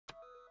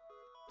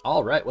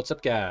All right, what's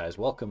up, guys?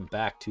 Welcome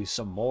back to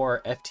some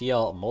more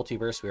FTL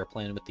Multiverse. We are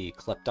playing with the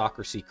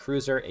Kleptocracy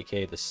Cruiser,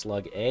 aka the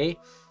Slug A,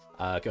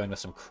 going with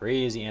some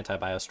crazy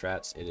anti-bio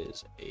strats. It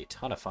is a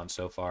ton of fun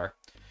so far.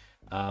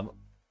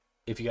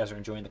 If you guys are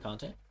enjoying the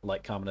content,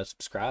 like, comment, and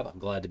subscribe. I'm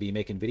glad to be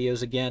making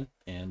videos again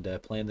and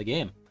playing the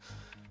game.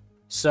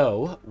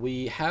 So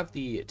we have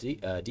the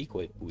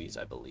decoy buoys,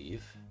 I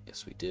believe.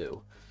 Yes, we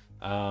do.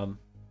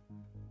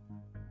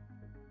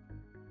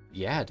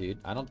 Yeah, dude,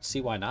 I don't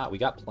see why not. We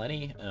got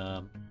plenty.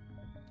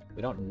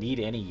 We don't need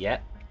any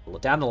yet.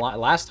 Down the line,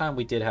 last time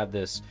we did have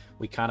this,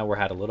 we kind of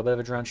had a little bit of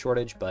a drone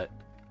shortage, but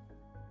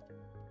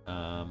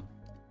there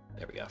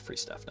we go, free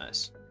stuff,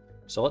 nice.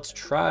 So let's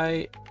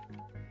try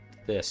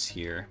this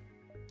here.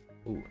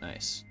 Ooh,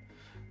 nice.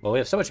 Well, we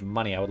have so much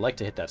money, I would like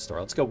to hit that store.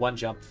 Let's go one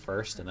jump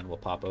first, and then we'll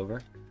pop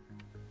over.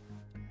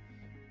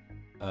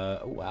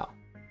 Oh, wow.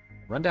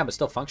 Rundown but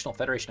still functional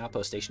Federation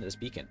outpost stationed at this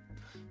beacon.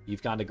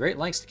 You've gone to great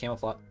lengths to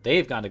camouflage.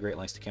 They've gone to great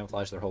lengths to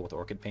camouflage their hull with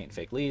orchid paint and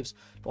fake leaves.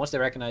 But once they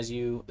recognize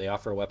you, they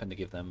offer a weapon to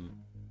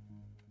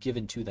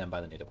given to them by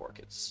the native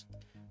orchids.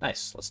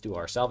 Nice. Let's do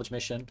our salvage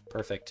mission.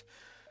 Perfect.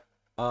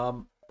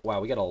 Wow,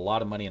 we got a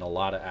lot of money and a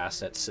lot of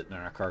assets sitting in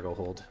our cargo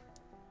hold.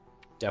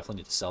 Definitely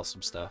need to sell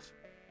some stuff.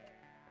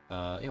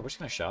 Yeah, we're just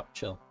gonna shop.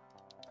 Chill.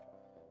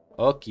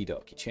 Okie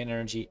dokie. Chain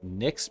energy.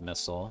 Nyx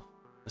missile.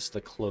 This is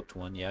the cloaked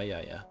one.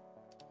 Yeah.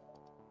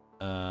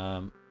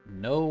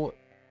 No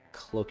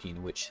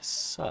cloaking, which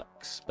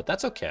sucks, but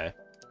that's okay.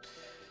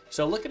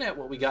 So looking at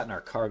what we got in our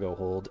cargo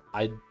hold,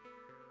 I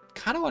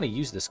kind of want to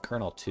use this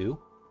kernel too,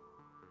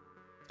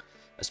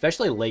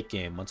 especially late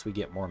game once we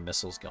get more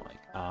missiles going.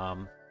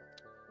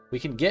 We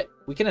can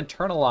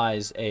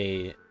internalize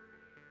a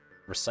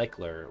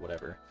recycler or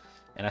whatever,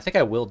 and I think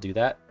I will do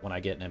that when I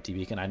get an empty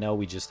beacon. I know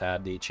we just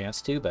had the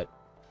chance to, but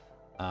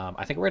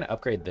I think we're gonna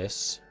upgrade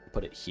this,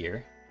 put it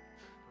here,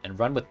 and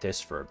run with this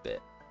for a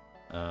bit.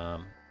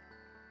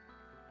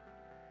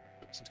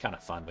 It's kind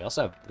of fun. We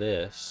also have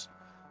this.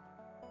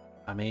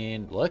 I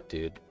mean, look,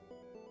 dude.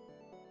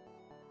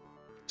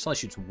 This only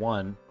shoots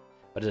one,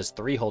 but it does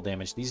 3 hull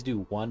damage. These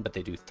do 1, but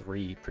they do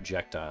 3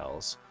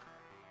 projectiles.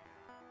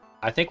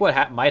 I think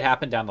what might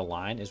happen down the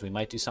line is we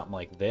might do something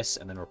like this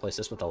and then replace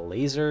this with a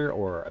laser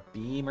or a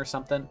beam or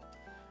something.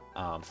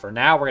 For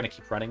now, we're going to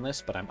keep running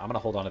this, but I'm going to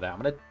hold on to that. I'm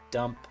going to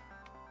dump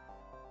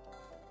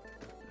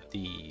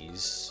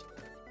these.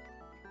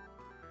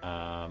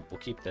 We'll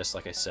keep this,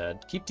 like I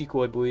said. Keep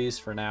decoy buoys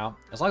for now.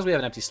 As long as we have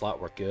an empty slot,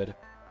 we're good.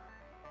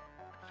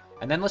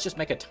 And then let's just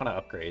make a ton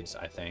of upgrades,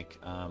 I think.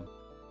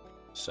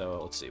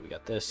 So, let's see. We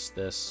got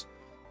this.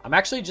 I'm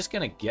actually just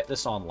going to get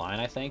this online,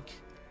 I think.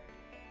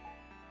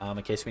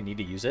 In case we need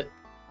to use it.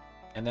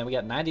 And then we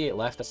got 98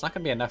 left. That's not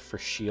going to be enough for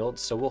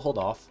shields, so we'll hold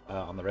off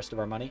on the rest of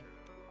our money.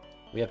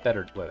 We have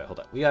better... Wait, hold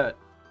on. We got...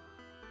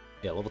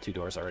 Yeah, level 2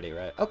 doors already,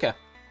 right? Okay.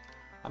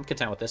 I'm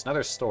content with this.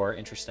 Another store.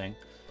 Interesting.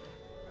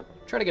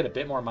 Try to get a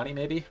bit more money,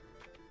 maybe.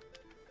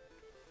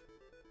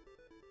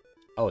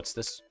 Oh, it's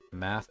this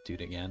math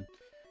dude again.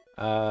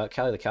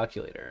 Callie the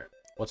calculator.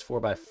 What's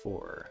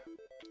 4x4?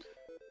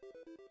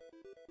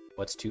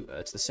 What's 2?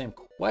 It's the same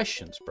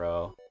questions,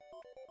 bro.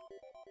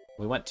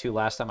 We went 2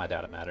 last time. I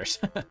doubt it matters.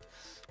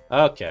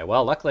 Okay,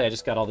 well, luckily I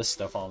just got all this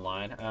stuff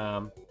online.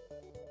 Well,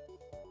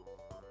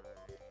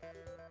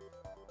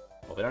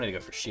 we don't need to go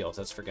for shields.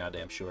 That's for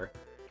goddamn sure.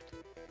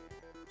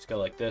 Just go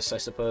like this, I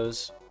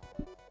suppose.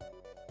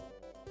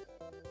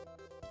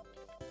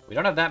 We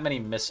don't have that many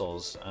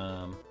missiles.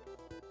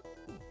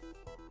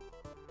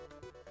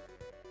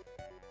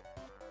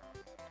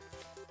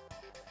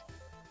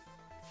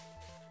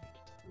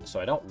 So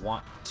I don't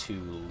want to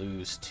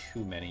lose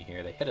too many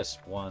here. They hit us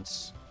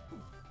once.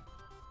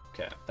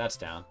 Okay, that's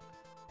down.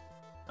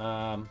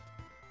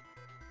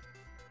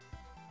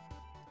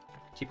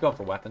 Keep going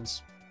for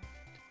weapons.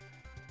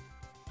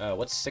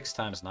 What's 6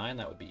 times 9?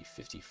 That would be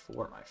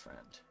 54, my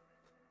friend.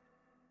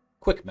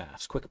 Quick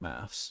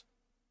maths.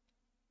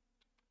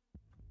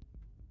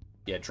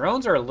 Yeah,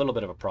 drones are a little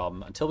bit of a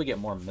problem until we get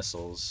more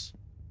missiles.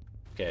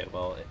 Okay,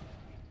 well,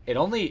 it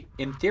only,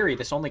 in theory,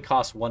 this only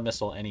costs 1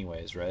 missile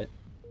anyways, right?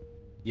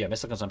 Yeah,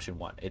 missile consumption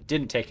 1. It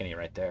didn't take any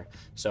right there.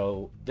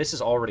 So this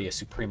is already a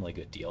supremely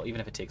good deal,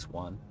 even if it takes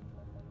 1.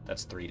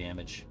 That's 3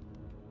 damage.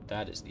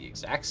 That is the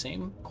exact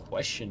same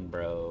question,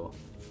 bro.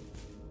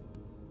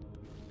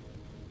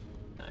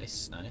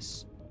 Nice.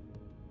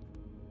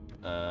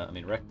 I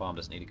mean, wreck bomb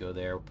doesn't need to go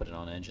there. We'll put it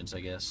on engines, I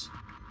guess.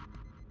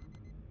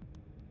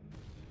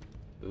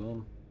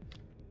 Boom.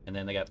 And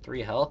then they got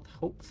 3 health.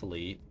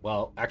 Hopefully.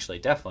 Well, actually,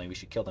 definitely we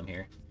should kill them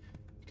here.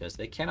 Because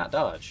they cannot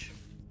dodge.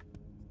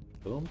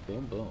 Boom.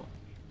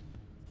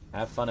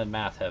 Have fun in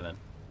math heaven.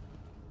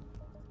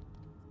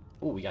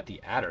 Ooh, we got the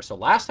adder. So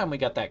last time we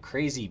got that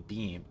crazy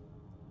beam.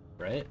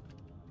 Right?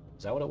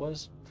 Is that what it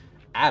was?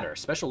 Adder.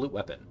 Special loot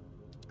weapon.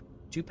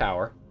 2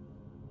 power.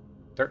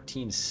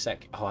 13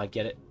 sec. Oh, I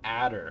get it.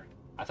 Adder.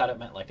 I thought it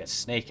meant like a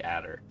snake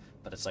adder.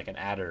 But it's like an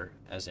adder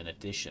as an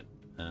addition.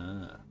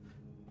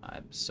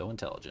 I'm so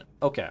intelligent.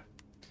 Okay.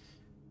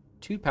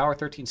 2 power,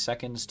 13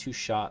 seconds, 2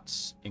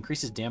 shots.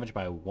 Increases damage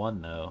by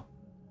 1, though.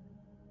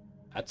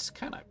 That's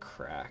kind of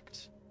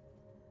cracked.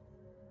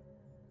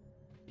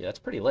 Yeah, that's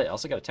pretty lit.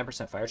 Also got a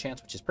 10% fire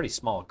chance, which is pretty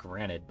small,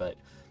 granted, but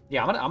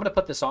yeah, I'm gonna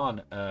put this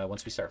on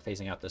once we start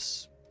phasing out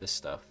this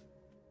stuff.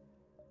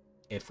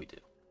 If we do.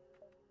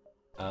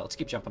 Let's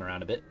keep jumping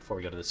around a bit before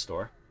we go to the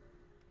store.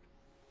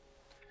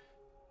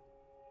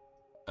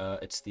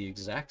 It's the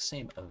exact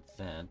same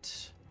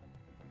event.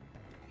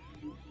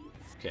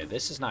 Okay,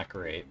 this is not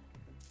great.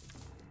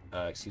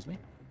 Excuse me?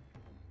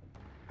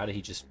 How did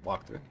he just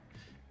walk through?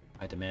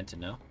 I demand to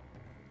know.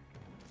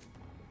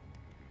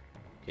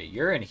 Okay,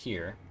 you're in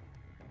here.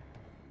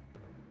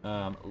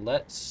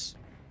 Let's,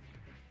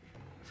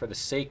 for the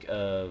sake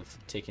of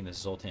taking the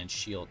Zoltan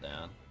shield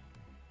down,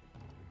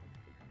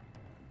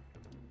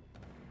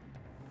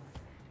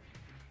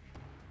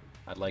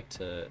 I'd like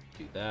to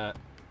do that.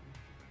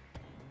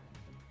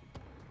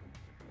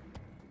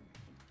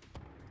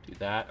 Do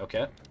that,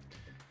 okay.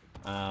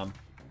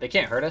 They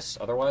can't hurt us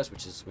otherwise,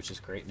 which is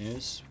great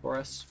news for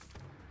us.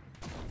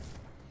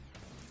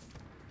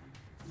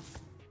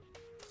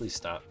 Please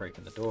stop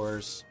breaking the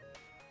doors.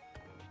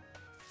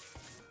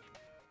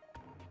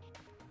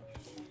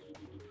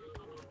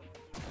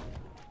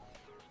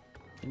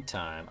 In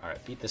time.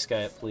 Alright, beat this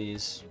guy up,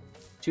 please.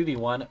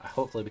 2v1.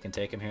 Hopefully we can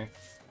take him here.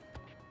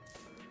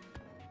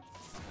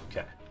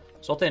 Okay.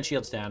 Sultan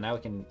shield's down. Now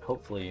we can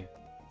hopefully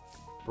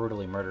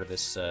brutally murder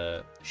this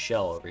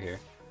shell over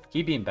here.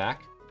 He beamed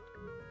back,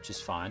 which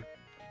is fine.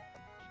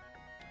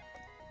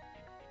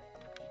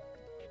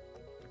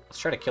 Let's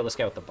try to kill this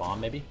guy with the bomb,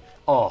 maybe.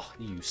 Oh,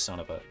 you son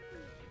of a...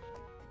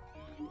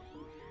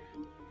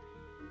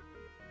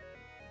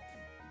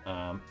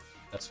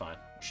 That's fine.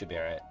 We should be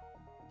alright.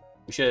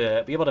 We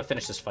should be able to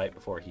finish this fight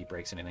before he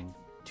breaks anything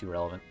too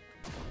relevant.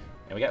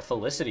 And we got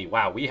Felicity.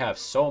 Wow, we have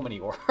so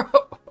many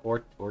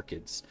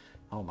orchids.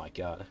 Oh my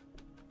god.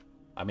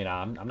 I mean,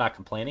 I'm not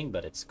complaining,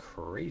 but it's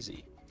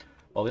crazy.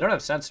 Well, we don't have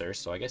sensors,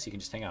 so I guess you can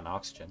just hang out on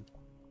oxygen.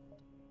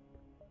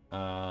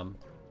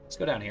 Let's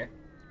go down here.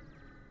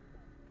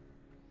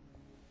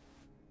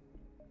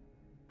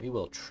 We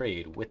will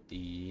trade with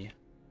the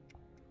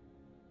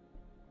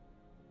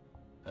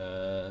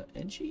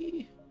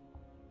NG.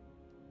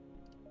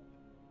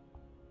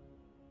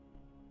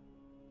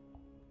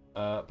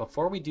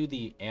 Before we do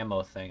the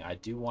ammo thing, I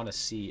do want to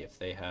see if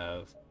they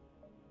have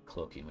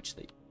cloaking, which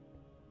they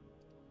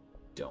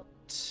don't.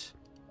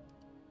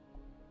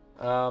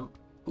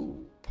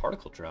 Ooh,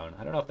 particle drone.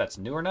 I don't know if that's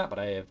new or not, but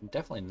I have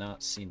definitely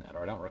not seen that,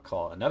 or I don't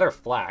recall. Another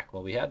flak.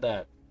 Well, we had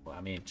that. Well,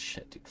 I mean,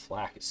 shit, dude,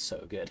 flak is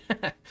so good.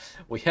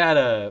 We had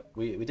a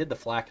we did the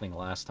flackening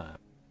last time.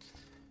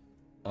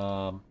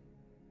 I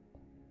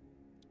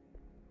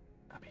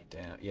mean,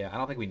 damn. Yeah, I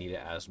don't think we need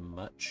it as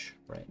much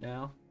right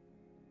now.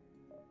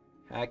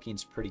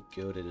 Hacking's pretty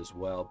goated as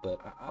well, but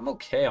I'm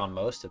okay on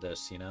most of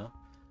this, you know?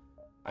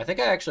 I think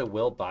I actually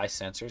will buy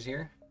sensors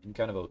here in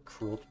kind of a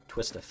cruel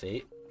twist of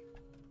fate.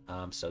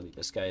 So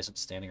this guy isn't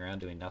standing around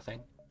doing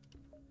nothing.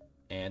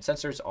 And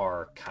sensors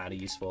are kind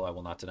of useful, I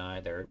will not deny.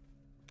 They're,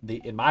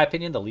 in my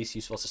opinion, the least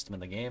useful system in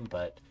the game,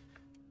 but,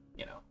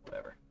 you know,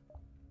 whatever.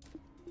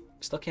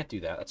 Still can't do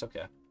that. That's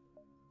okay.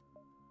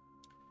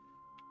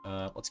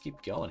 Let's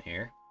keep going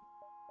here.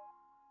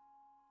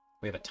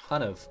 We have a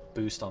ton of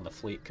boost on the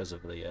fleet because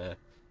of the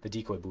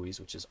decoy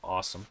buoys, which is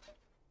awesome.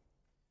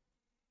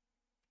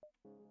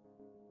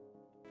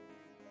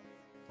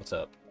 What's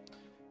up?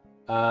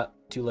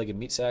 Two-legged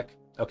meat sack.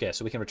 Okay,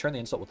 so we can return the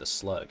insult with a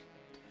slug.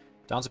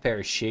 Dons a pair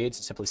of shades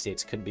and simply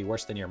states couldn't be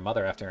worse than your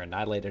mother after I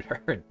annihilated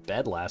her in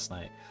bed last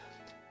night.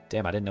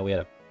 Damn, I didn't know we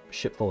had a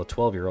ship full of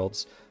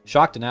 12-year-olds.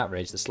 Shocked and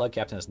outraged, the slug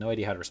captain has no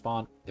idea how to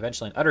respond.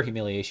 Eventually, in utter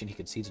humiliation, he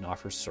concedes and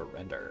offers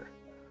surrender.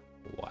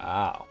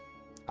 Wow.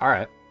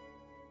 Alright.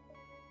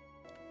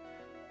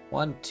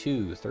 1,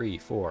 2, 3,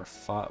 4,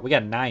 5. We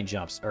got 9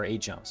 jumps, or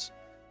 8 jumps.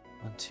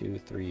 1, 2,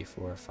 3,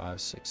 4,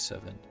 5, 6,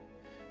 7.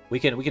 We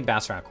can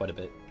bounce around quite a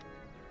bit.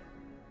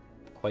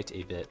 Quite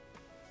a bit.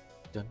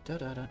 Dun, dun,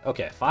 dun, dun.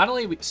 Okay,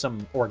 finally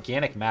some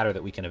organic matter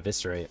that we can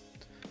eviscerate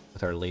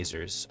with our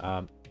lasers.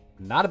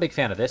 Not a big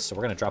fan of this, so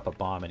we're gonna drop a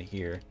bomb in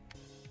here.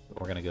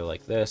 We're gonna go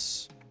like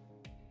this.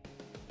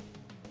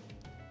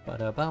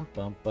 Ba-da-bum,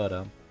 bum,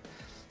 ba-dum.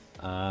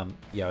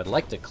 Yeah, I'd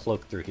like to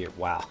cloak through here.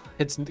 Wow,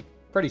 it's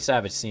pretty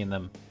savage seeing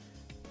them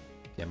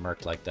get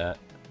murked like that.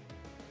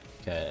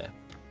 Okay.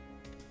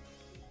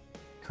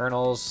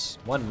 Colonels,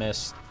 one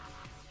missed.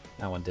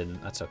 That one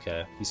didn't. That's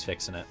okay. He's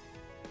fixing it.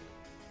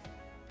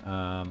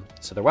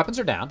 So their weapons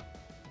are down,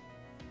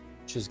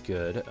 which is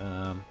good.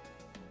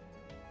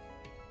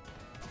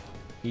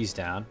 He's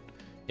down.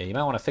 Yeah, you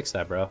might want to fix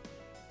that, bro.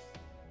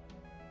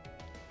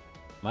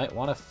 Might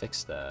want to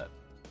fix that.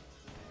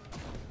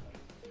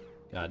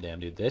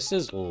 Goddamn, dude. This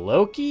is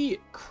Loki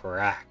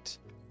cracked.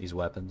 These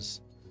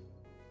weapons.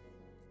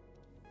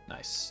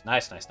 Nice.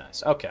 Nice, nice,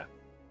 nice. Okay.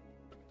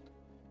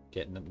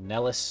 Getting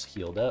Nellis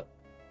healed up.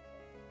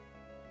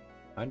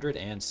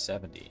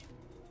 170.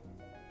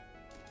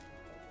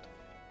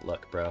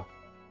 Look, bro.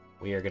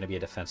 We are going to be a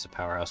defensive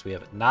powerhouse. We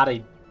have not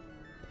a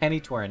penny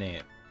to our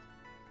name.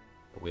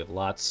 But we have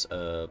lots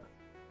of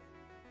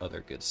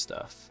other good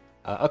stuff.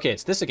 Okay,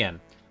 it's this again.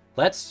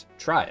 Let's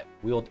try it.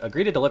 We will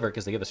agree to deliver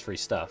because they give us free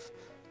stuff.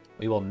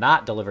 We will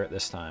not deliver it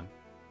this time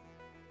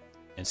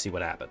and see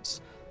what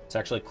happens. It's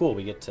actually cool.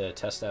 We get to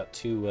test out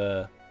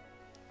the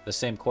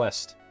same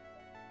quest.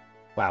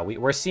 Wow,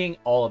 we're seeing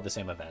all of the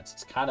same events.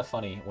 It's kind of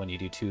funny when you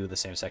do 2 of the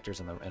same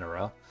sectors in a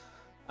row.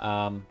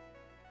 I'm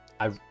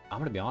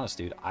going to be honest,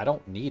 dude. I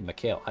don't need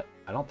Mikhail.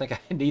 I don't think I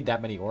need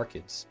that many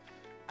orchids.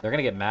 They're going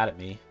to get mad at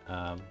me.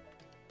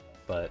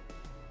 But,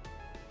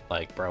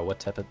 like, bro, what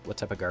type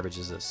of garbage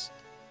is this?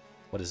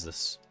 What is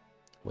this?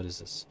 What is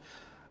this?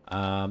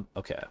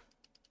 Okay.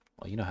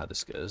 Well, you know how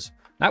this goes.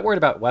 Not worried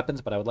about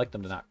weapons, but I would like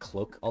them to not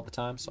cloak all the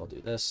time, so I'll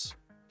do this.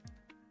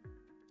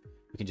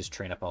 We can just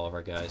train up all of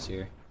our guys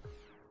here.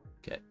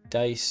 Get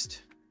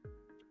diced.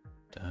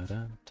 Dun,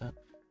 dun, dun.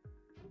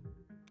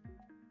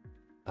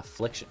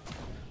 Affliction.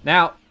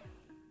 Now,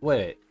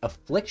 wait.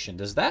 Affliction.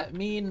 Does that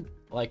mean,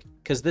 like,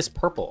 because this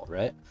purple,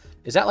 right?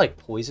 Is that, like,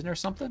 poison or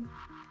something?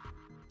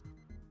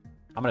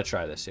 I'm going to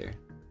try this here.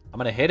 I'm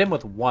going to hit him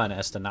with 1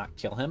 as to not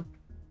kill him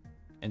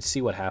and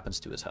see what happens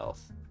to his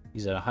health.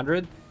 He's at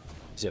 100.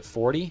 He's at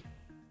 40.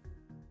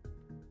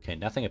 Okay,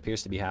 nothing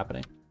appears to be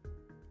happening.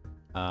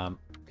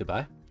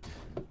 Goodbye.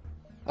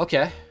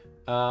 Okay.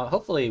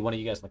 Hopefully one of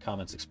you guys in the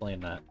comments explain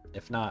that.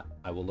 If not,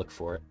 I will look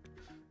for it.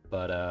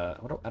 But I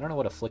don't know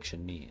what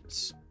affliction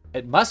means.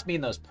 It must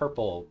mean those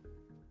purple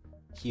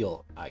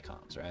heal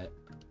icons, right?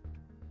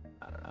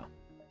 I don't know.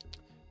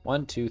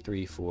 1, 2,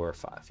 3, 4,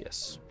 5.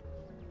 Yes.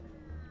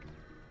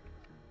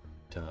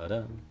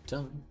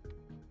 Dun-dun-dun.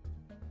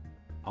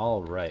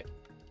 All right.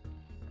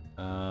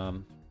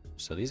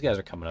 So these guys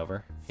are coming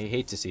over. I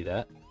hate to see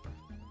that.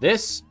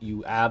 This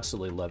you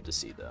absolutely love to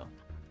see, though.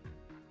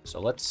 So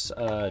let's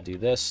do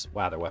this.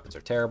 Wow, their weapons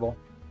are terrible.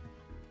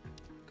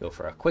 Go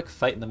for a quick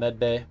fight in the med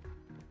bay.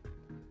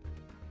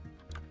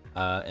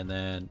 And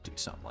then do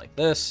something like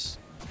this.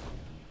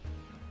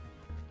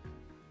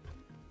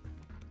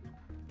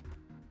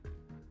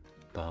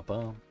 Bum,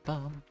 bum,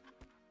 bum.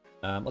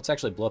 Let's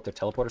actually blow up their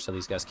teleporter so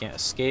these guys can't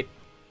escape.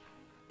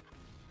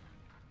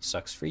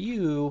 Sucks for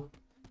you.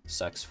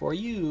 Sucks for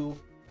you.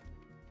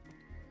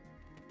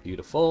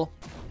 Beautiful.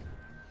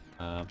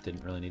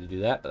 Didn't really need to do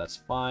that, but that's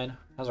fine.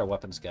 How's our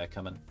weapons guy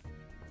coming?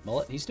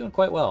 Mullet, he's doing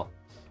quite well.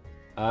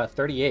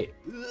 38.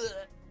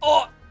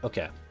 Oh!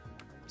 Okay.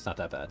 It's not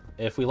that bad.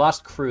 If we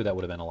lost crew, that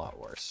would have been a lot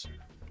worse.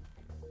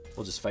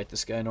 We'll just fight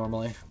this guy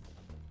normally.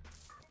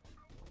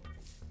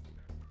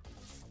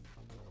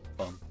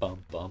 Bum,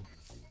 bum, bum.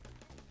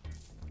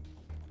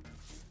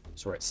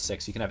 So we're at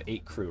 6. You can have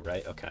 8 crew,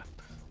 right? Okay.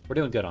 We're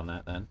doing good on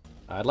that, then.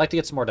 I'd like to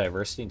get some more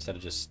diversity instead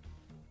of just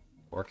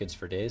orchids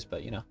for days,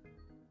 but, you know.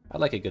 I'd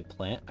like a good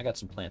plant. I got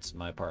some plants in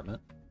my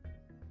apartment.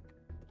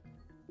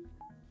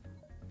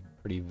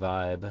 Pretty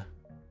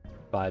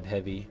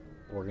vibe-heavy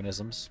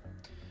organisms.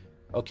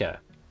 Okay.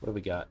 What do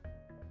we got?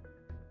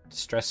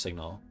 Distress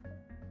signal.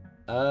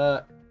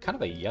 Kind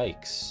of a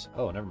yikes.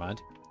 Oh, never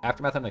mind.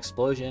 Aftermath of an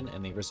explosion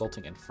and the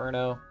resulting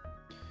inferno.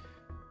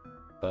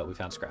 But we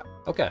found scrap.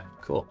 Okay,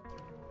 cool.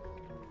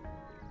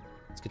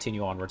 Let's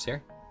continue onwards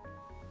here.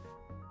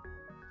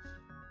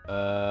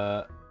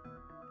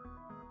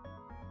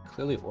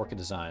 Clearly of orchid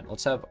design.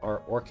 Let's have our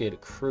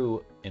orchid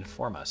crew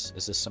inform us.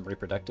 Is this some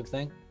reproductive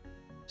thing?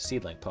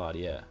 Seedling pod,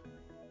 yeah.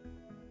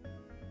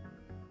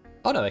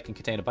 Oh no, that can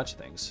contain a bunch of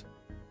things.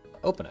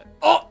 Open it.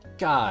 Oh,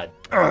 God.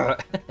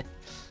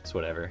 It's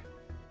whatever.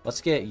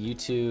 Let's get you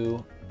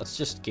two. Let's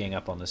just gang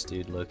up on this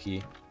dude,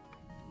 low-key.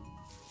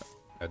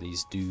 Are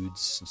these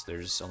dudes, since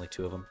there's only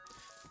 2 of them.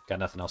 Got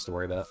nothing else to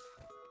worry about.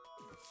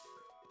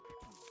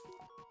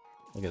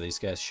 Look at these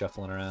guys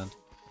shuffling around.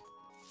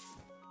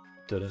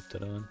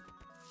 Dun-dun-dun-dun.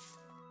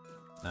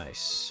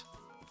 Nice.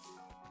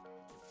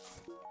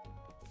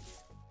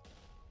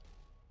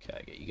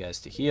 Okay, get you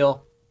guys to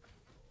heal.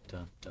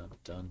 Dun, dun,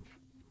 dun.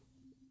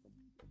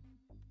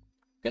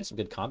 Getting some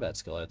good combat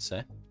skill, I'd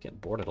say. Getting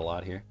boarded a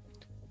lot here.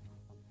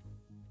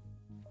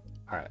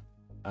 Alright.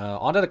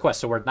 On to the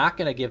quest. So we're not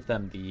going to give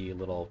them the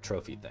little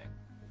trophy thing.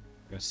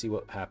 We're going to see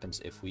what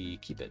happens if we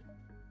keep it.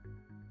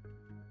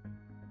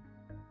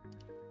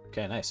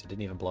 Okay, nice. It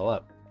didn't even blow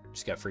up.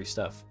 Just got free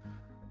stuff.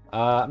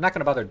 I'm not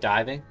going to bother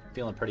diving.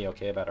 Feeling pretty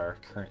okay about our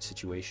current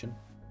situation.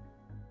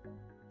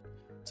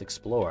 Let's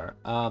explore.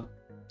 So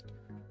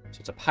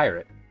it's a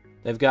pirate.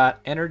 They've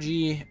got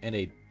energy and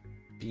a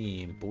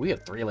beam, but we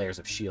have 3 layers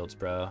of shields,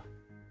 bro.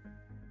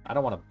 I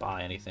don't want to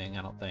buy anything,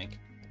 I don't think.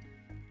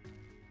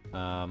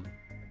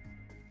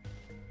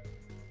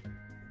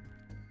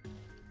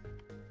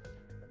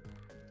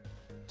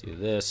 Do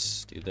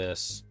this,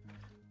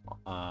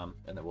 and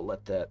then we'll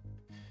let that...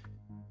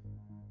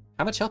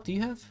 How much health do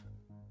you have?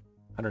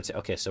 100.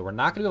 Okay, so we're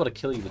not going to be able to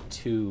kill you with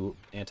 2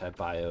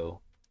 anti-bio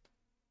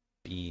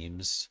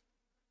beams.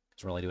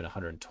 Because we're only doing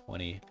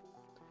 120.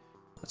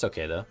 That's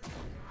okay, though.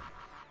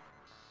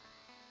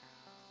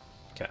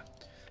 Okay.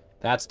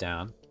 That's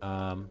down.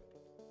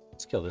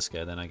 Let's kill this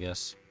guy, then, I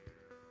guess.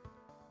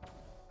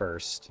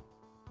 First.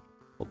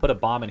 We'll put a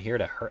bomb in here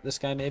to hurt this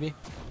guy, maybe.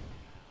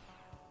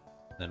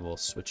 Then we'll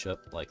switch up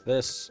like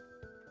this.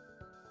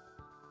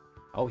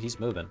 Oh, he's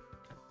moving.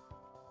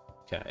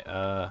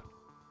 Okay,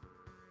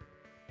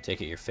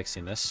 take it you're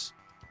fixing this.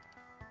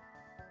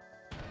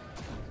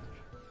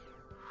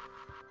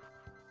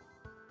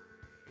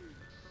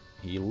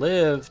 He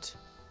lived.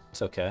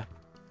 It's okay.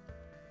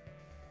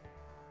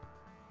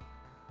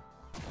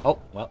 Oh,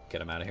 well,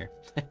 get him out of here.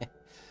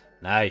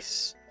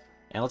 Nice.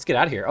 And let's get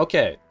out of here.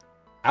 Okay.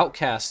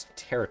 Outcast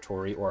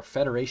territory or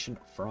Federation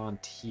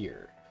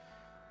frontier.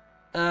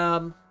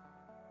 I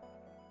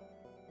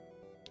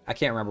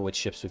can't remember which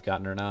ships we've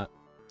gotten or not.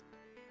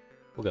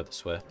 We'll go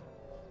this way.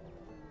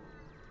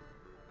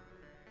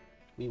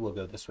 We will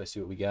go this way, see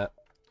what we got.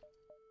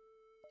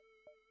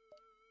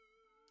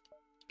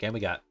 Again, we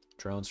got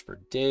drones for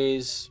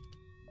days.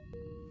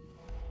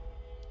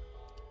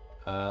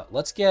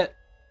 Let's get...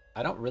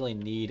 I don't really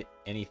need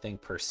anything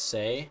per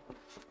se.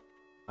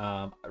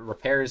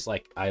 Repairs,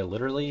 like, I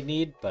literally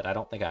need, but I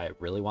don't think I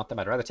really want them.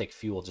 I'd rather take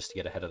fuel just to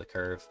get ahead of the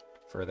curve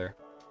further.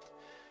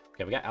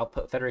 Okay, we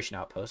got Federation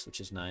outpost, which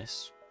is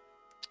nice.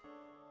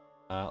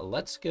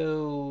 Let's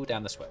go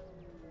down this way.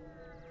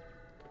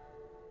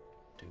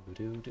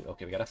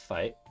 Okay, we got a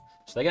fight.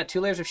 So they got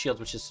 2 layers of shields,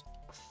 which is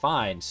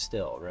fine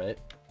still, right?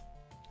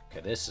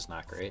 Okay, this is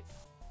not great.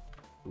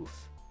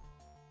 Oof.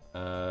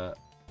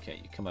 Okay,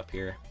 you come up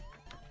here.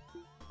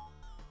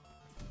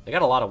 They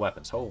got a lot of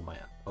weapons. Oh, man.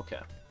 Okay.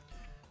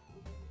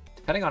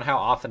 Depending on how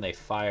often they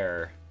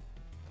fire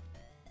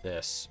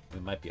this,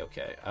 we might be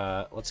okay.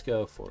 Let's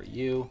go for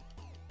you.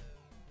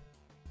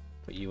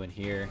 Put you in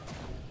here.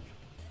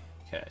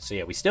 Okay, so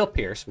yeah, we still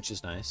pierce, which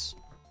is nice.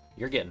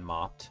 You're getting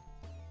mopped.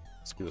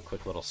 Let's do a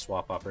quick little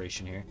swap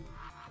operation here.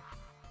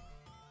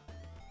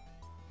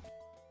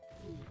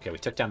 Okay, we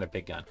took down their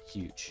big gun.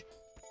 Huge.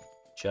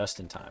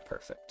 Just in time.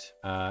 Perfect.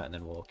 And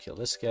then we'll kill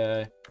this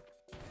guy.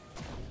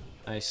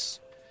 Nice.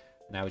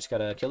 Now we just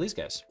gotta kill these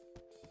guys.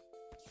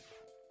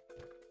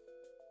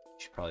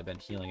 Should probably been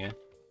healing, eh?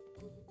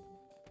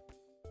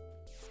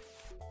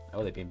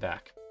 Oh, they beam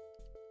back.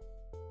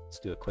 Let's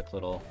do a quick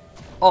little...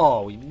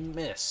 Oh, we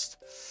missed.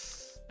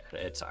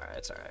 It's alright,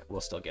 it's alright.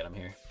 We'll still get him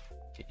here.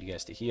 Get you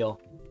guys to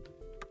heal.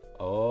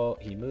 Oh,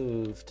 he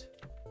moved.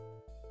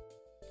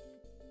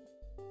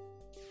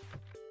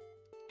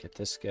 Get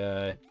this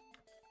guy.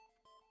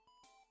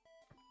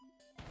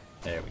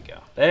 There we go.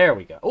 There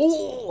we go.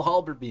 Oh,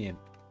 halberd beam.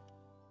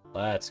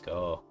 Let's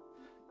go.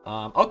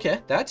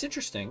 Okay, that's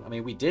interesting. I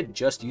mean, we did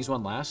just use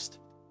one last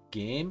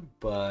game,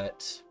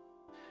 but...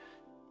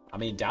 I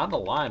mean, down the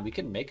line, we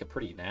can make a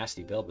pretty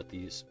nasty build with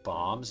these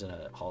bombs and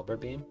a halberd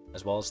beam,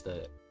 as well as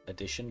the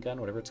addition gun,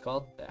 whatever it's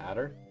called, the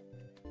adder.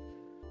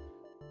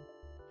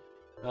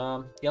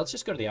 Yeah, let's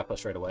just go to the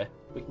outpost right away.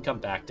 We can come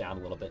back down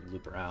a little bit and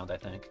loop around, I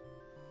think.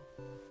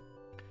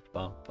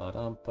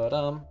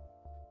 Bum-ba-dum-ba-dum.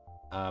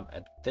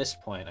 At this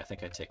point, I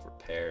think I take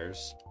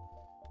repairs.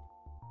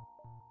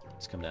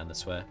 Let's come down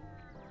this way.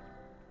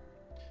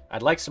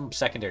 I'd like some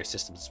secondary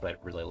systems, but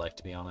I'd really like,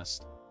 to be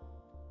honest.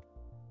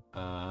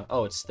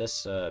 Oh, it's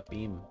this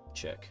beam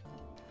chick.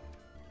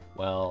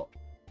 Well,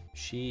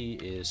 she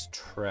is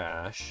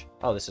trash.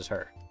 Oh, this is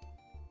her.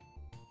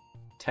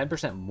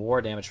 10%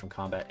 more damage from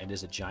combat and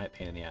is a giant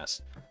pain in the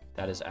ass.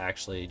 That is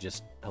actually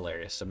just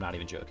hilarious. I'm not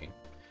even joking.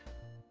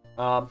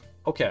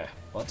 Okay.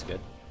 Well, that's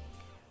good.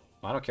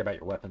 Well, I don't care about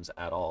your weapons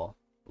at all.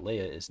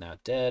 Leia is now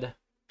dead.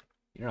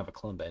 You don't have a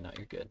clone bay. No,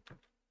 you're good.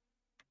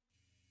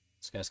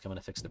 This guy's coming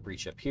to fix the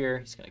breach up here.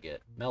 He's going to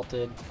get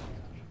melted.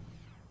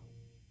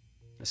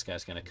 This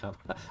guy's going to come.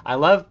 I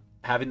love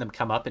having them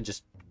come up and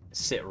just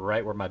sit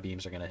right where my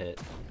beams are going to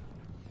hit.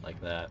 Like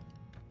that.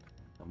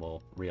 And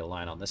we'll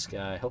realign on this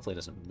guy. Hopefully he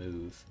doesn't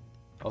move.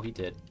 Oh, he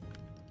did.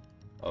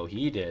 Oh,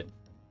 he did.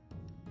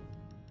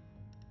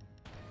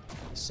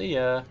 See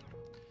ya.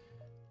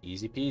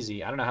 Easy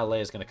peasy. I don't know how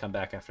Leia's going to come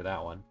back after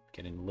that one.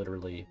 Getting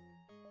literally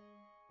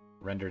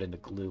rendered into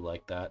glue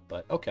like that,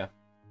 but okay.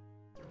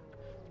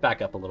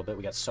 Back up a little bit.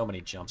 We got so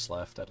many jumps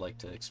left. I'd like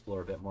to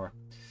explore a bit more.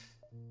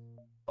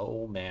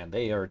 Oh man,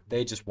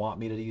 they just want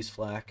me to use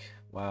flak.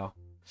 Wow.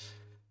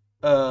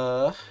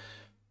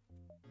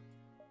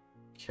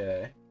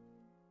 Okay.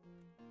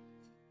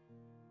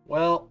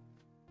 Well,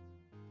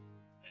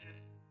 I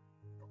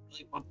don't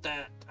really want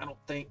that. I don't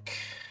think.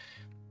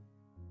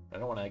 I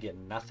don't want to get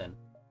nothing.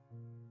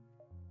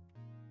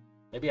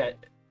 Maybe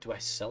do I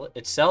sell it?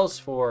 It sells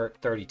for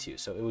 32,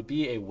 so it would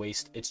be a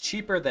waste. It's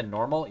cheaper than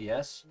normal,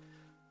 yes,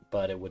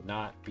 but it would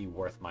not be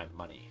worth my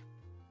money.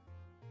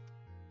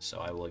 So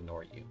I will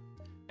ignore you.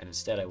 And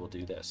instead I will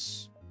do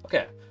this.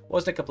 Okay,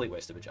 wasn't a complete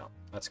waste of a jump.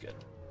 That's good.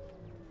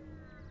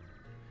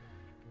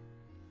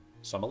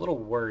 So I'm a little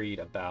worried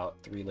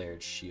about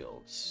 3-layered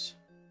shields.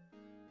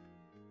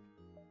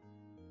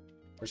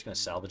 We're just gonna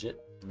salvage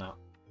it. I'm not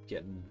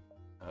getting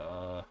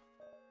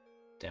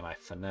damn, I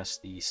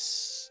finessed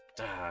these.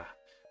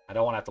 I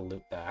don't want to have to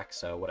loop back,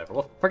 so whatever.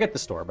 We'll forget the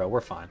store, bro. We're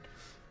fine.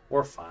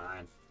 We're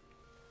fine.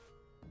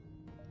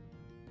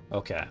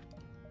 Okay.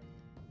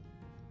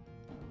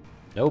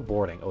 No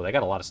boarding. Oh, they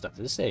got a lot of stuff. Is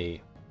this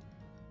a...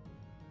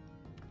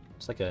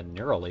 It's like a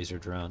neural laser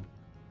drone.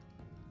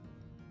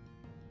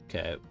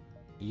 Okay.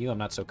 You I'm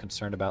not so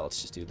concerned about. Let's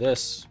just do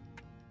this.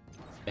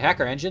 The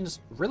hacker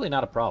engine's really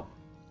not a problem.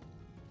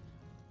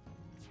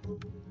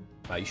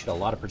 Wow, you shoot a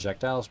lot of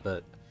projectiles,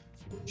 but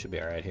should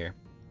be alright here.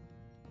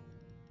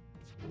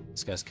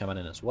 This guy's coming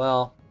in as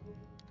well.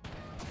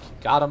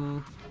 Got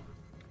him.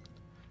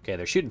 Okay,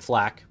 they're shooting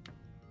flak.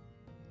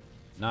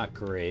 Not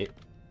great.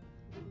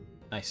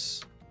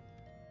 Nice.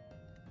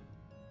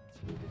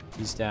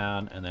 He's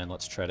down, and then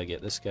let's try to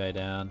get this guy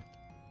down.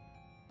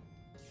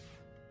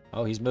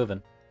 Oh, he's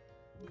moving.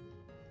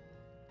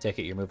 Take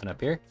it, you're moving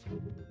up here.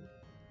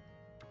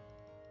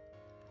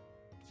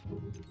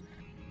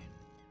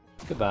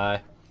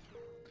 Goodbye.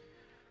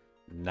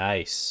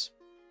 Nice.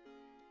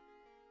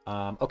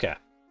 Okay.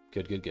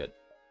 Good, good, good.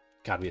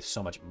 God, we have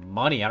so much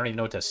money. I don't even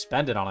know what to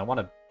spend it on. I want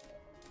to...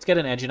 Let's get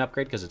an engine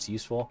upgrade because it's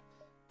useful.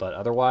 But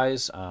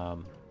otherwise, I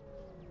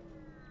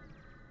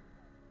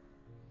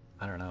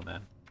don't know,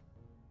 man.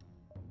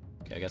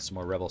 Okay, I got some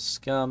more Rebel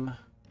Scum.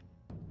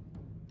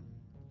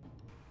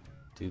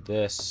 Do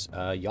this.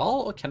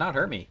 Y'all cannot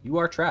hurt me. You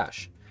are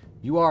trash.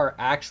 You are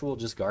actual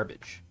just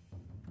garbage.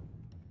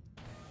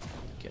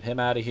 Get him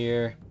out of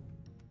here.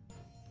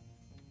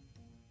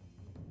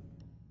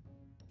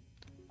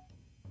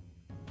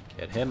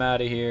 Get him out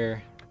of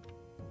here.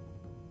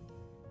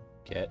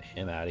 Get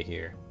him out of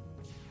here.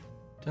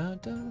 Dun,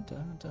 dun,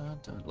 dun, dun,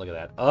 dun. Look at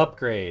that.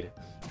 Upgrade.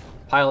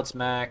 Pilot's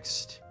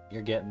maxed.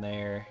 You're getting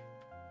there.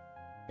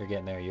 You're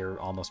getting there. You're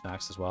almost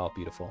maxed as well.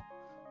 Beautiful.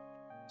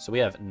 So we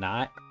have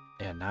 9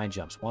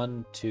 jumps.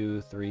 1,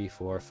 2, 3,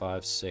 4,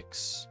 5,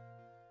 6.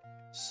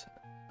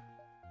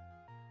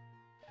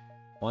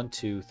 1,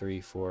 2,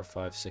 3, 4,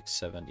 5, 6,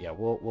 7. Yeah,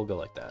 we'll go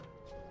like that.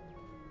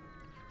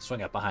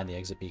 Swing up behind the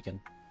exit beacon.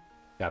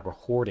 God, we're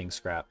hoarding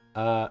scrap.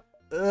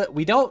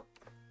 We don't...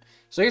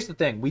 So here's the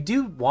thing. We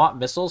do want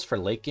missiles for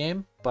late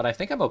game, but I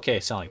think I'm okay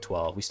selling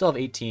 12. We still have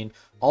 18.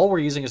 All we're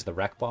using is the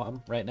wreck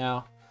bomb right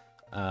now.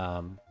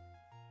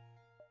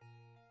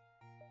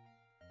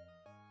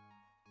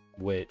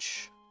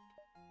 Which...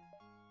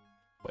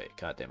 Wait,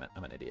 god damn it.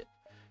 I'm an idiot.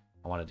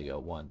 I wanted to go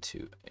 1,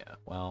 2... Yeah,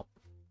 well...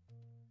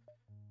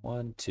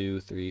 1,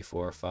 2, 3,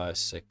 4, 5,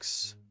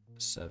 6,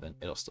 7.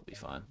 It'll still be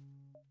fine.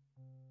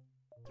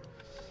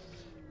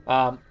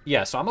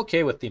 Yeah, so I'm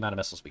okay with the amount of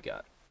missiles we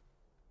got.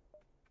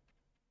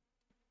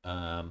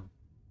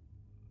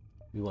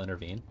 We will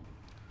intervene.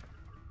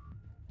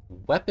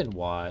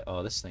 Weapon-wise...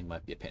 Oh, this thing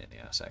might be a pain in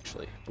the ass,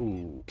 actually.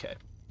 Ooh, okay.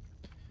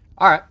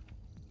 Alright.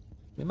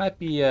 We might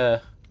be,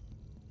 this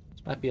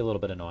might be a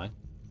little bit annoying.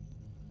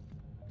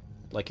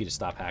 I'd like you to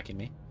stop hacking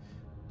me.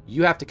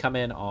 You have to come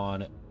in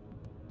on,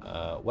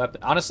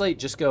 weapon... Honestly,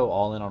 just go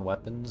all in on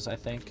weapons, I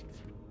think.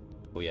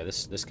 Oh, yeah,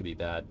 this could be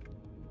bad.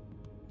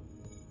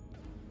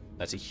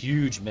 That's a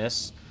huge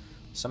miss.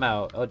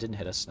 Somehow... Oh, it didn't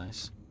hit us.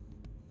 Nice.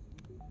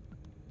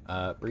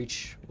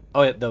 Breach.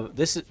 Oh, yeah,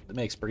 this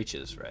makes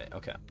breaches, right?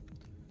 Okay.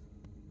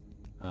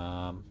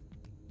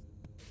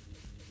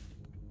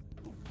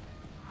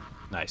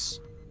 Nice.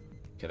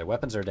 Okay, their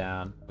weapons are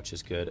down, which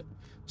is good.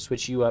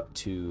 Switch you up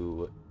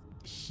to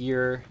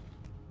here.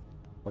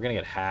 We're gonna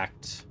get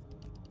hacked.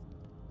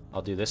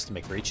 I'll do this to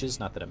make breaches,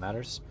 not that it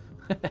matters.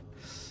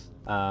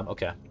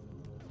 Okay.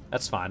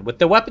 That's fine. With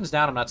the weapons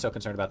down, I'm not so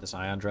concerned about this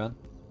ion drone.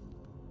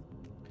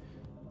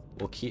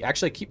 We'll keep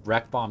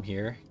wreck bomb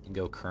here and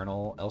go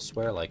Colonel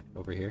elsewhere, like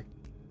over here.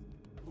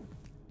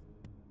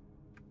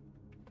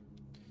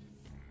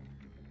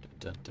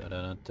 Dun, dun,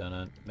 dun, dun,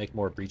 dun. Make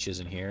more breaches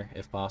in here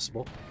if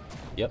possible.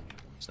 Yep.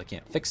 So I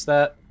can't fix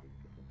that.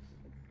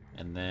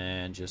 And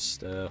then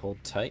just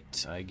hold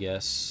tight, I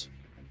guess.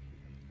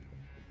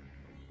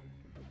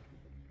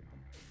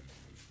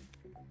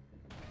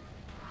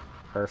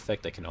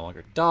 Perfect. They can no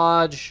longer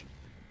dodge.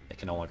 They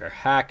can no longer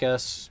hack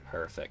us.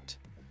 Perfect.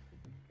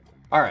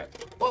 Alright.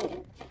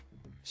 Whoa!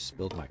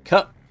 Spilled my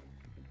cup.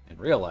 In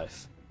real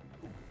life.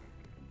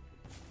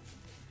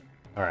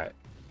 Alright.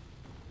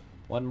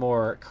 One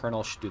more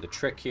Colonel should do the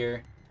trick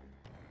here.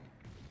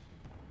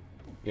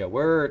 Yeah,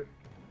 we're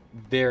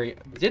very...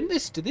 Did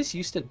this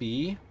used to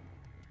be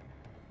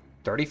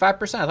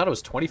 35%? I thought it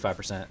was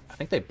 25%. I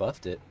think they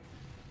buffed it.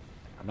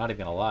 I'm not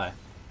even gonna lie.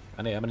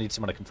 I'm gonna need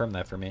someone to confirm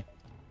that for me.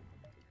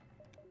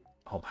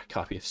 Oh my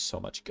god, we have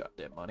so much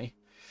goddamn money.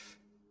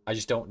 I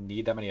just don't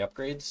need that many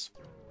upgrades.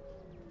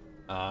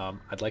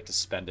 I'd like to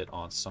spend it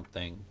on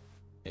something,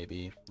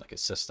 maybe like a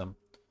system.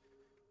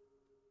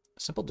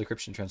 Simple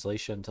decryption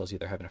translation tells you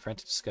they're having a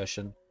frantic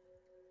discussion.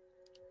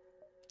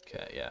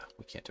 Okay, yeah,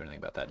 we can't do anything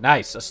about that.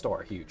 Nice, a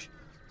store, huge.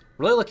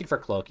 Really looking for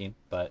cloaking,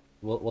 but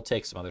we'll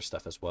take some other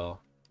stuff as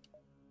well.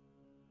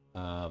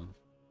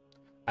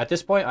 At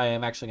this point, I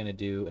am actually going to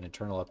do an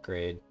internal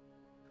upgrade.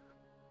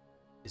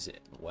 Is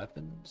it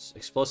weapons?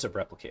 Explosive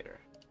replicator.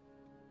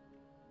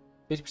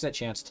 50%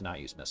 chance to not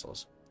use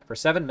missiles. For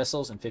 7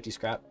 missiles and 50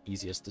 scrap,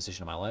 easiest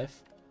decision of my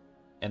life.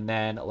 And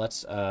then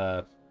let's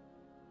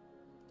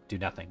do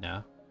nothing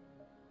now.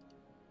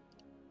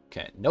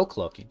 Okay, no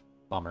cloaking.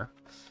 Bummer.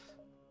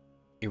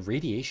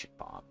 Irradiation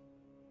bomb.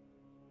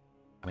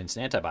 I mean, it's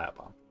an anti-bio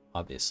bomb,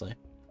 obviously.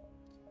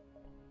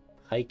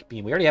 Pike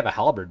beam. We already have a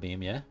halberd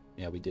beam, yeah?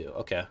 Yeah, we do.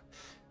 Okay.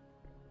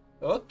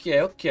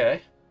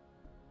 Okay.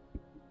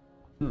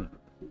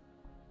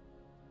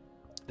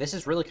 This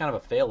is really kind of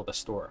a fail of a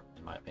store,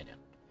 in my opinion.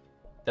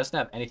 Doesn't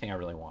have anything I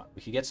really want.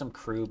 We could get some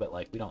crew, but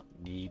like we don't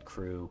need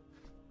crew.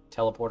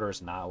 Teleporter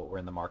is not what we're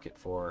in the market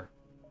for.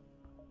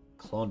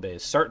 Clone Bay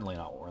is certainly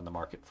not what we're in the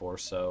market for,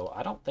 so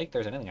I don't think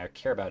there's anything I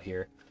care about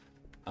here.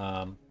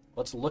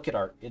 Let's look at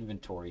our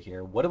inventory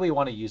here. What do we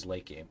want to use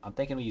late game? I'm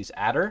thinking we use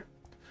Adder.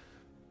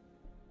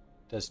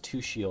 Does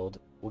 2 shield.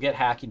 We'll get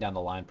hacking down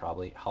the line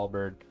probably.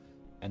 Halberd,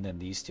 and then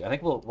these 2. I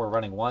think we're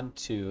running 1,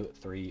 2,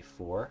 3,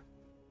 4.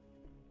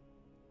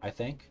 I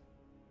think.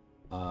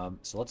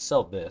 So let's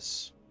sell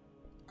this.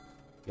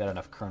 We got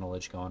enough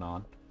kernelage going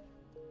on.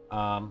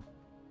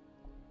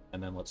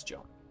 And then let's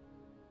jump.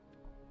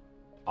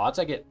 Odds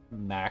I get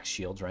max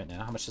shields right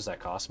now. How much does that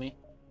cost me?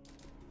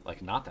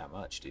 Like, not that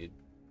much, dude.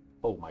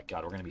 Oh my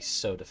god, we're going to be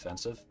so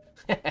defensive.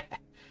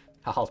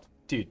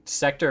 Dude,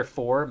 Sector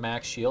 4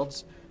 max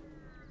shields.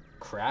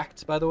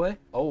 Cracked, by the way.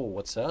 Oh,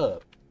 what's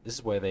up? This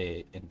is where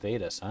they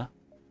invade us, huh?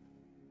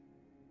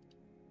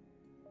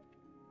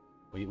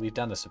 We've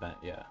done this event,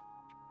 yeah.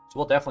 So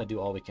we'll definitely do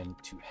all we can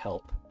to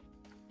help.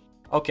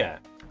 Okay.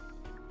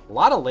 A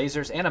lot of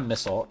lasers and a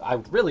missile. I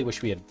really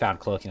wish we had found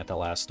cloaking at the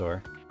last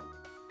store.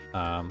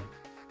 So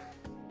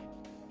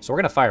we're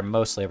going to fire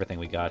mostly everything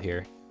we got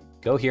here.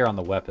 Go here on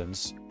the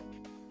weapons.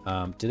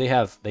 They do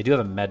have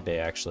a med bay,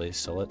 actually.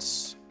 So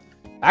let's...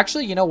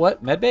 Actually, you know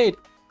what? Med bay,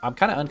 I'm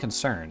kind of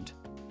unconcerned.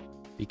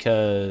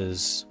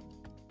 Because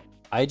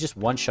I just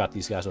one-shot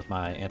these guys with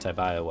my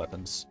anti-bio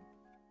weapons.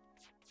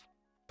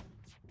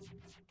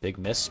 Big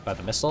miss by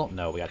the missile?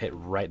 No, we got hit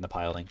right in the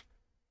piling.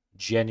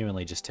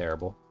 Genuinely just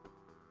terrible.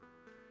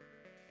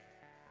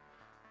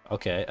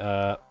 Okay,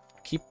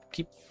 keep,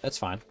 that's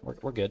fine.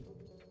 We're good.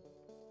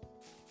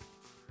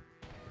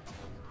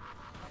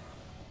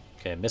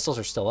 Okay, missiles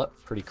are still up.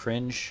 Pretty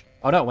cringe.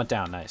 Oh no, it went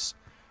down. Nice.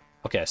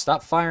 Okay,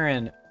 stop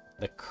firing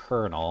the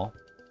kernel.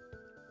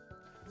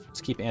 Let's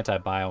keep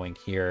anti-bioing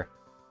here.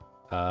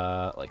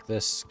 Like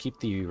this. Keep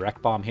the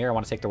wreck bomb here. I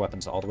want to take their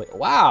weapons all the way.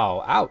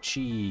 Wow!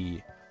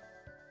 Ouchie!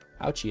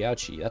 Ouchie,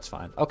 ouchie. That's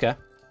fine. Okay.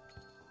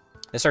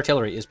 This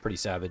artillery is pretty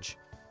savage.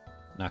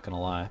 Not gonna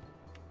lie.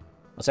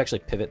 Let's actually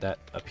pivot that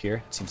up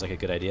here. Seems like a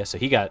good idea. So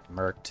he got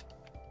murked.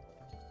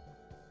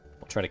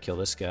 We'll try to kill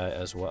this guy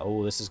as well.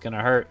 Oh, this is gonna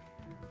hurt.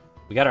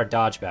 We got our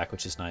dodge back,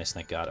 which is nice.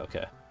 Thank God.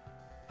 Okay.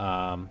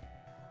 Come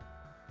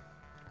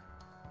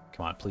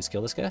on, please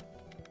kill this guy.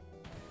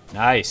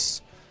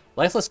 Nice.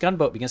 Lifeless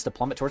gunboat begins to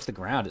plummet towards the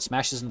ground. It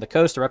smashes into the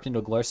coast, erupting into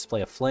a glorious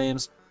display of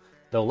flames.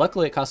 Though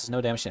luckily it causes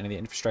no damage to any of the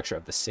infrastructure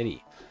of the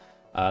city.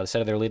 The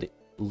sight of their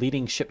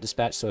leading ship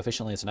dispatched so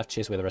efficiently is enough to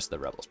chase away the rest of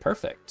the rebels.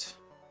 Perfect.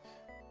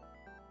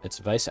 It's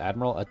Vice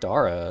Admiral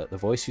Adara, the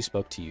voice who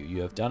spoke to you.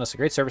 You have done us a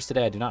great service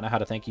today. I do not know how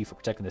to thank you for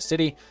protecting the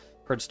city.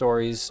 Heard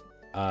stories.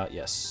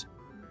 Yes.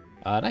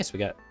 Nice. We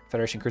got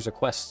Federation Cruiser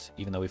Quest,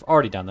 even though we've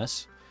already done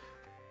this.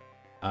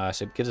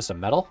 So it gives us a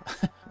medal.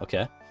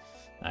 Okay.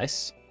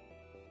 Nice.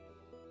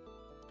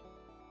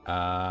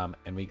 And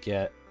we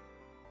get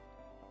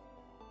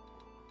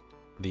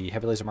the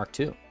Heavy Laser Mark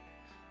II.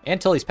 And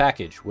Tully's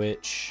package,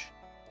 which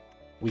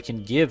we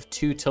can give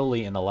to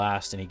Tully in the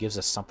last, and he gives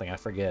us something. I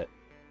forget.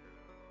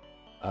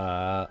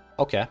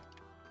 Okay.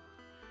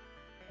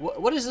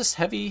 What is this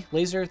heavy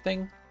laser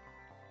thing?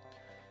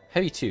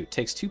 Heavy 2.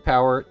 Takes 2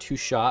 power, 2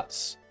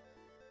 shots,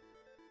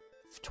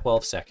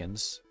 12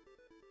 seconds.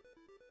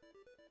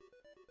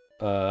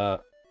 2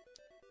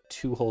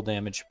 hull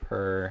damage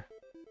per...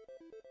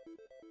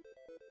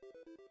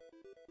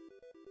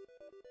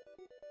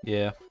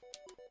 Yeah.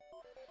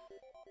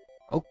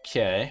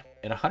 Okay.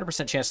 And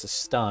 100% chance to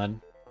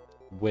stun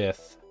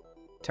with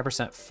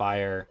 10%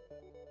 fire,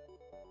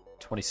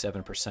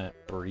 27%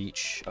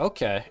 breach.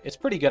 Okay. It's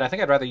pretty good. I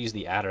think I'd rather use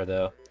the adder,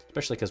 though.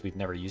 Especially because we've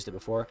never used it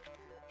before.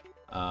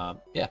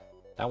 Yeah.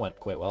 That went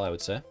quite well, I would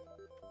say.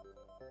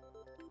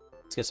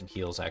 Let's get some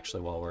heals,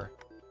 actually, while we're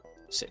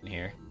sitting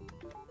here.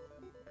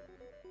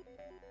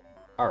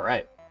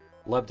 Alright.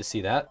 Love to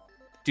see that.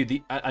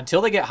 Dude,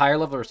 until they get higher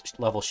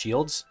level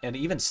shields, and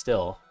even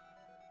still,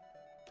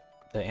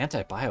 the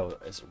anti-bio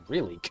is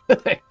really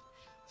good.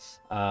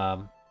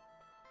 Trying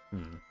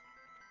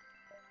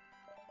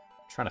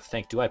to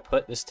think, do I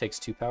put this takes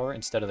 2 power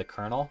instead of the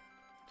kernel?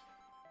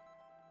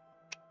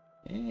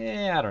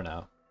 Yeah, I don't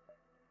know.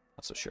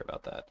 Not so sure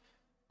about that.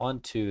 1,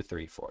 2,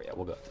 3, 4. Yeah,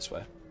 we'll go this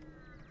way.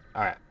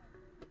 All right.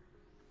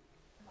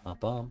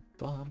 Bum,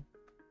 bum.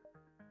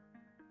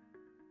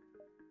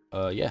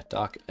 Yeah,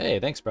 Doc. Hey,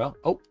 thanks, bro.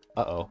 Oh,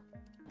 uh-oh.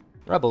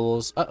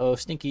 Rebels. Uh-oh,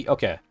 stinky.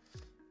 Okay.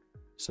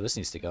 So this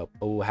needs to go.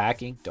 Oh,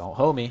 hacking. Don't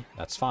hoe me.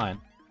 That's fine.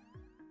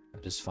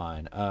 That is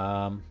fine.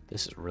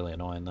 This is really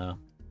annoying, though.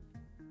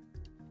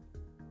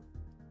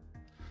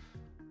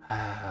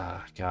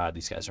 Ah, God,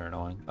 these guys are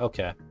annoying.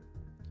 Okay.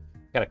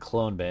 Got a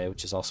clone bay,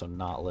 which is also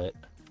not lit.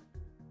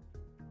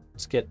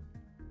 Let's get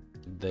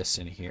this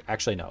in here.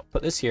 Actually, no.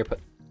 Put this here.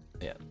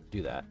 Yeah,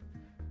 do that.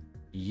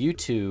 You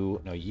two...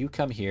 No, you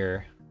come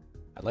here.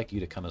 I'd like you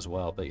to come as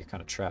well, but you're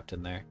kind of trapped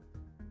in there.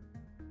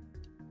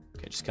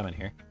 Okay, just come in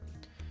here.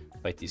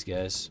 Fight these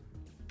guys.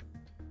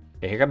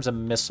 Okay, here comes a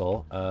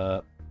missile.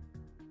 Let's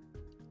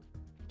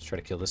try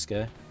to kill this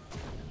guy.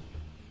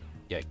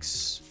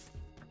 Yikes.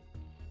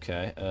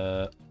 Okay,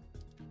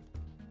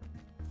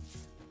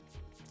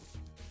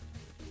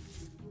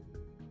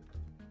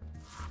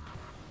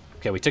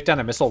 okay, we took down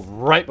a missile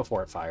right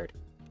before it fired.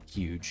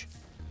 Huge.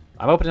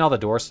 I'm opening all the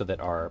doors so that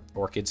our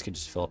orchids can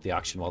just fill up the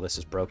oxygen while this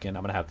is broken.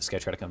 I'm gonna have this guy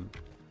try to come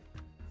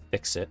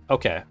fix it.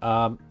 Okay,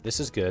 this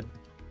is good.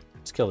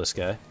 Let's kill this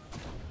guy.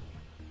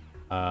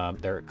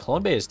 Their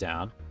clone bay is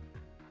down.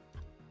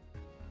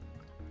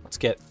 Let's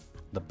get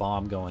the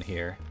bomb going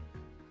here.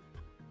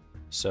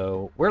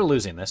 So we're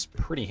losing this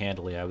pretty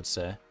handily, I would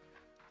say.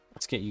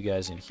 Let's get you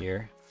guys in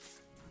here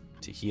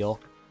to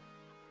heal.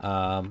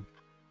 Kill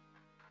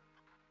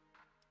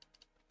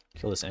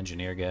this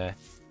engineer guy.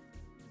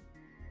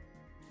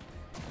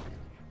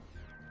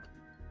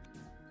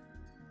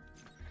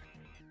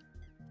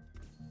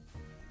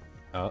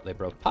 Oh, they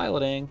broke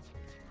piloting.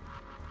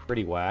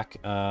 Pretty whack.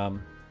 I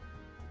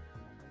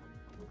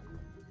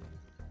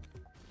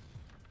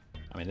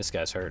mean, this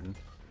guy's hurting.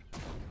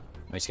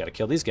 We just gotta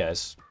kill these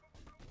guys.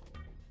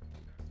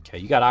 Okay,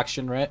 you got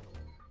oxygen, right?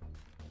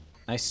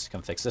 Nice.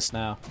 Come fix this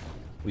now.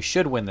 We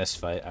should win this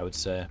fight, I would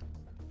say.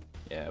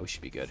 Yeah, we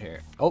should be good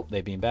here. Oh,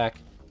 they beam back.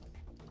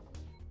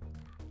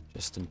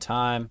 Just in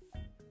time.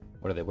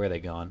 What are they? Where are they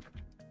going?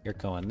 You're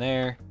going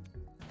there.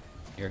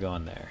 You're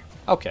going there.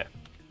 Okay.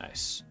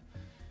 Nice.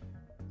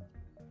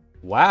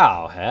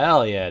 Wow.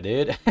 Hell yeah,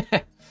 dude.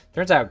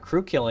 Turns out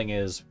crew killing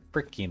is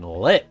freaking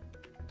lit.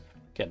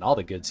 Getting all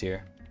the goods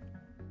here.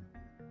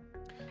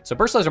 So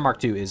Burst Laser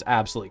Mark II is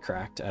absolutely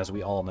cracked, as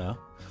we all know.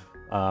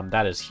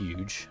 That is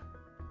huge.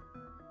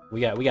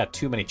 We got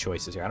too many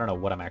choices here. I don't know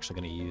what I'm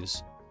actually going to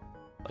use.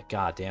 Like,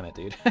 god damn it,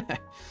 dude.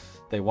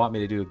 They want me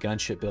to do a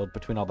gunship build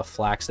between all the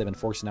flax they've been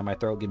forcing down my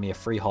throat. Give me a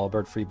free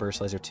halberd, free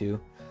Burst Laser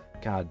 2.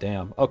 God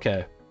damn.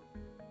 Okay.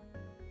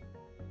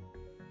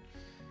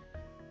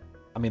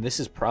 I mean,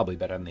 this is probably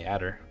better than the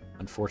Adder,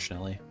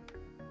 unfortunately.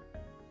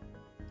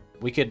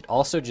 We could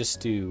also just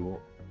do...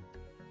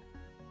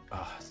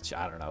 Oh,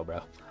 I don't know,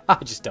 bro.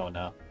 I just don't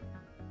know.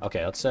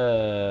 Okay, let's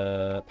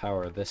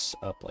power this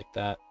up like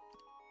that.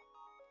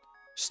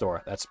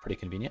 Store. That's pretty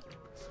convenient.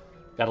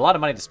 Got a lot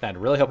of money to spend.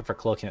 Really hoping for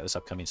cloaking at this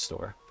upcoming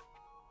store.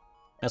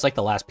 That's like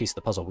the last piece of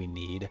the puzzle we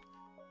need.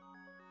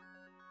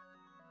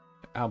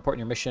 How important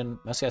your mission?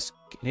 Must guess.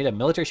 Need a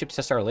military ship to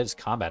test our latest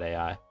combat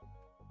AI.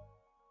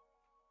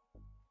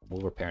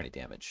 Will repair any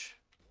damage.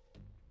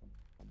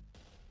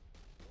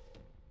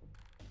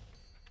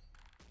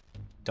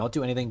 Don't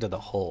do anything to the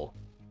hull.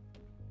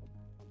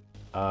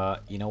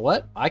 You know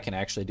what? I can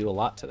actually do a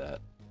lot to that.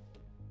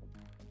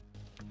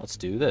 Let's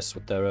do this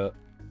with the...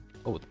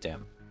 oh,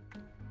 damn.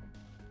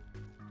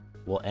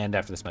 We'll end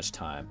after this much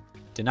time.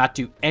 Did not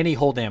do any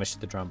hull damage to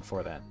the drone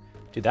before then.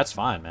 Dude, that's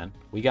fine, man.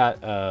 We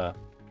got the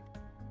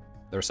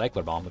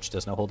recycler bomb, which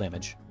does no hull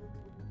damage.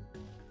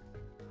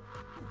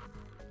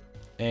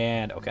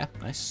 And, okay,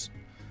 nice.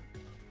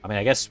 I mean,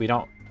 I guess we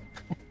don't...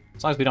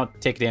 as long as we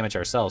don't take damage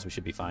ourselves, we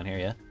should be fine here,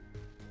 yeah?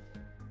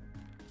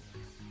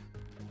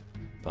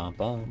 Bum,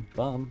 bum,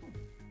 bum.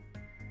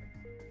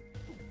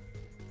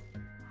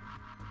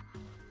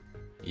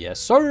 Yes,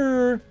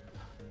 sir!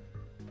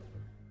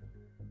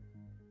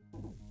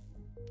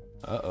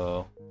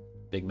 Uh-oh.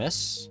 Big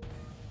miss.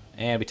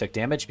 And we took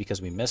damage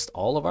because we missed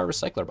all of our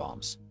recycler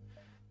bombs.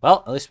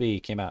 Well, at least we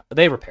came out.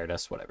 They repaired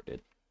us, whatever,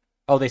 dude.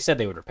 Oh, they said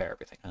they would repair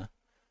everything, huh?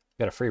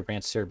 We got a free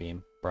Rancier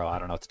beam. Bro, I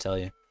don't know what to tell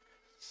you.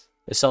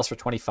 It sells for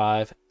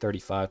 25,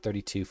 35,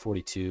 32,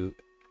 42.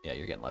 Yeah,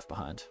 you're getting left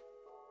behind.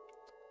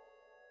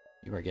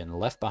 You are getting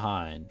left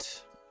behind.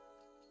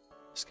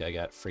 This guy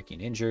got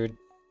freaking injured.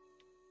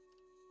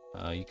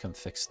 You come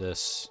fix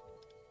this.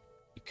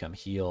 You come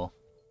heal.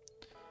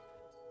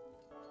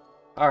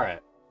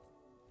 Alright.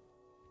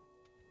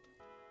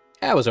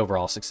 That was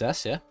overall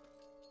success, yeah.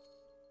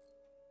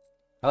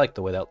 I like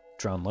the way that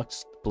drone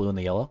looks. The blue and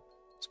the yellow.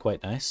 It's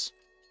quite nice.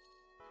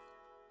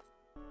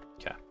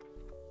 Okay.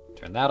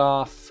 Turn that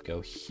off.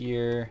 Go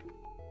here.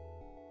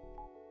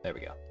 There we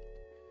go.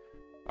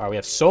 Alright, we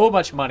have so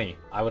much money.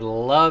 I would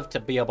love to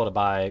be able to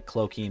buy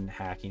cloaking,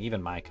 hacking,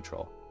 even mind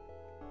control.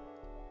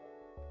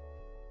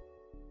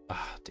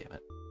 Ah, damn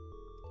it.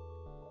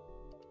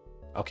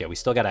 Okay, we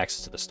still got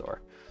access to the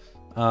store.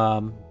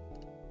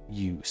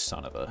 You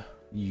son of a...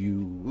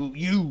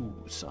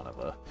 You son of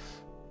a...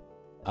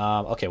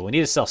 okay, we need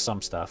to sell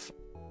some stuff.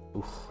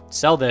 Ooh,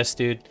 sell this,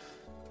 dude.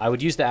 I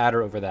would use the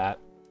adder over that.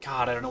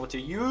 God, I don't know what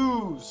to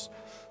use.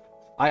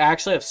 I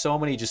actually have so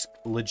many just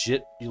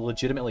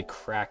legitimately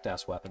cracked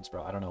ass weapons,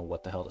 bro. I don't know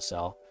what the hell to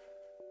sell.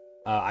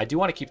 I do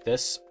want to keep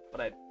this, but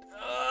I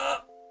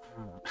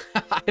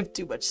have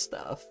too much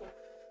stuff.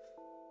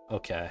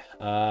 Okay.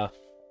 Fine.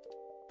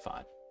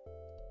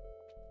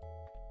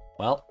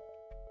 Well,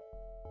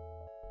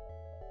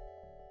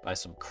 buy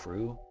some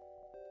crew.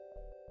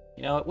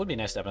 You know, it would be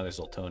nice to have another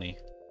Zoltoni.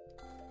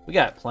 We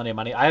got plenty of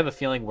money. I have a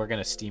feeling we're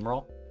gonna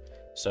steamroll.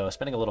 So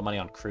spending a little money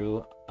on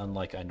crew,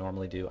 unlike I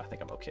normally do, I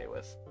think I'm okay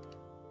with.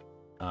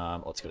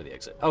 Let's go to the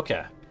exit.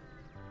 Okay.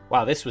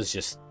 Wow, this was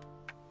just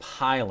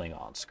piling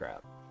on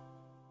scrap.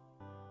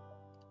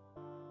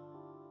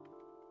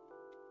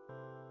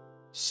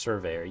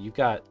 Surveyor. You've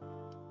got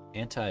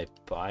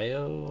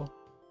anti-bio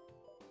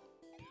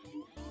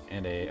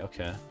and a...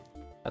 Okay.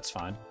 That's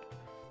fine.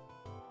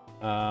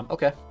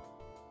 Okay.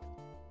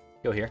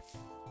 Go here.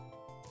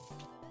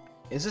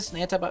 Is this an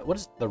anti-bio? What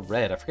is the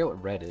red? I forget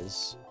what red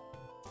is.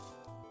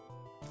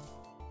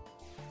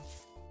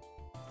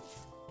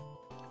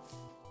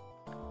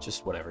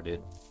 Just whatever,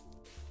 dude.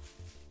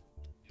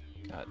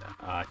 God,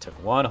 I took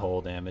 1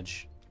 hull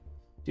damage.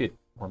 Dude,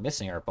 we're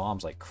missing our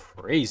bombs like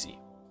crazy.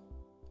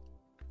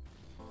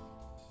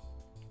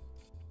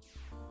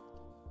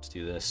 Let's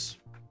do this.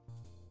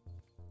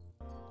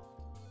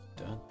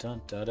 Dun,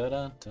 dun, dun,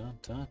 dun, dun,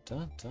 dun,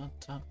 dun, dun,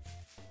 dun.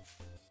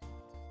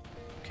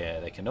 Okay,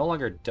 they can no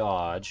longer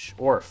dodge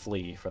or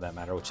flee for that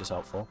matter, which is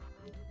helpful.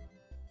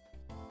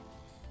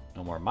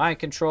 No more mind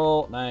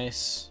control.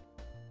 Nice.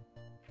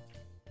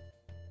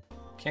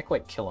 Can't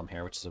quite kill him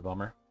here, which is a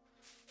bummer.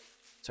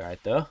 It's alright,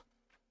 though.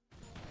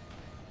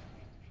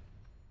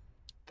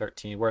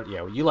 13.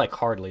 Yeah, you like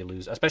hardly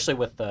lose, especially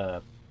with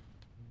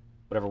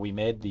whatever we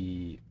made,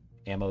 the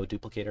ammo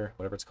duplicator,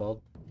 whatever it's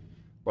called.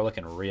 We're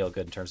looking real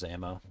good in terms of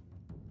ammo.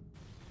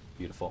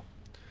 Beautiful.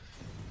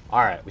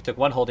 Alright, we took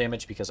 1 hull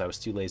damage because I was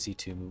too lazy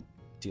to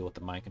deal with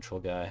the mind control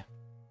guy.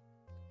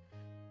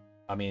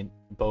 I mean,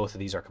 both of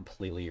these are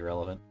completely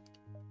irrelevant.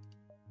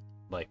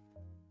 Like,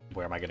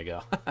 where am I going to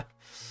go?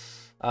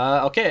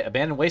 Okay,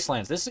 Abandoned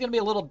Wastelands. This is going to be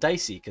a little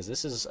dicey because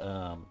this is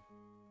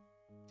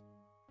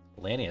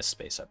Lanius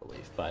space, I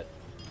believe. But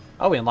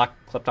oh, we unlocked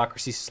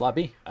Kleptocracy Slot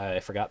B. I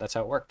forgot that's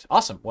how it worked.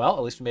 Awesome. Well,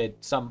 at least we made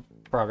some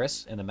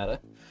progress in the meta.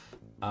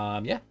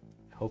 Yeah.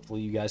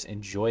 Hopefully you guys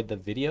enjoyed the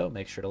video.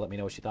 Make sure to let me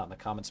know what you thought in the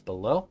comments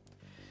below.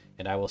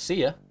 And I will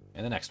see you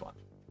in the next one.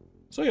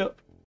 See ya.